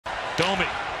Domi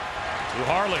to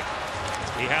Harley.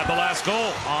 He had the last goal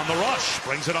on the rush.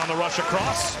 Brings it on the rush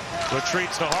across.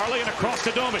 Retreats to Harley and across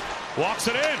to Domi. Walks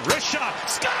it in. Wrist shot.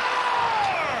 Score!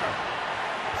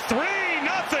 3-0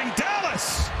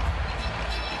 Dallas.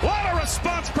 What a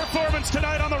response performance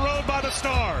tonight on the road by the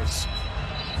Stars.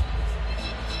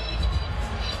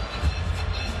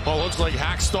 Well, it looks like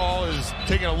Hackstall is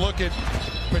taking a look at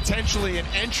potentially an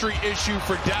entry issue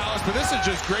for Dallas, but this is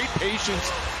just great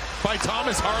patience by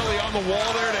Thomas Harley on the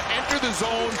wall there to enter the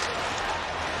zone.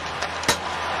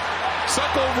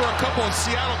 Suck over a couple of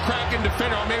Seattle Kraken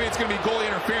defender. Oh, maybe it's going to be goalie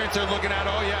interference they're looking at.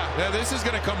 Oh, yeah, this is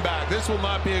going to come back. This will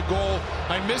not be a goal.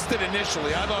 I missed it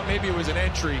initially. I thought maybe it was an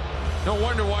entry. No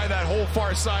wonder why that whole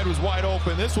far side was wide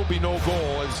open. This will be no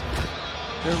goal, as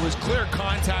there was clear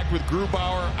contact with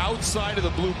Grubauer outside of the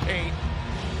blue paint.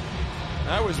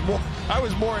 I was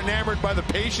more enamored by the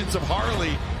patience of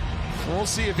Harley. We'll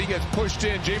see if he gets pushed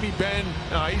in. Jamie Benn,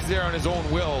 he's there on his own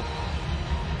will.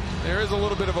 There is a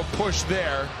little bit of a push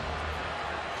there.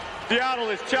 Seattle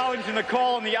is challenging the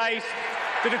call on the ice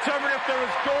to determine if there was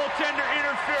goaltender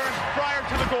interference prior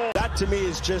to the goal. That to me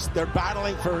is just they're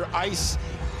battling for ice,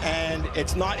 and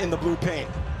it's not in the blue paint.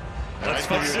 That's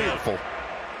beautiful.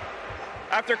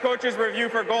 After coach's review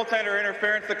for goaltender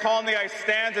interference, the call on the ice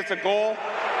stands. It's a goal.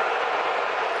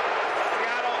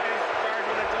 Seattle is charged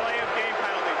with a delay of game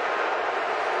penalty.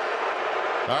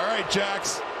 All right,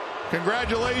 Jax.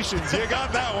 Congratulations. You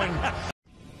got that one.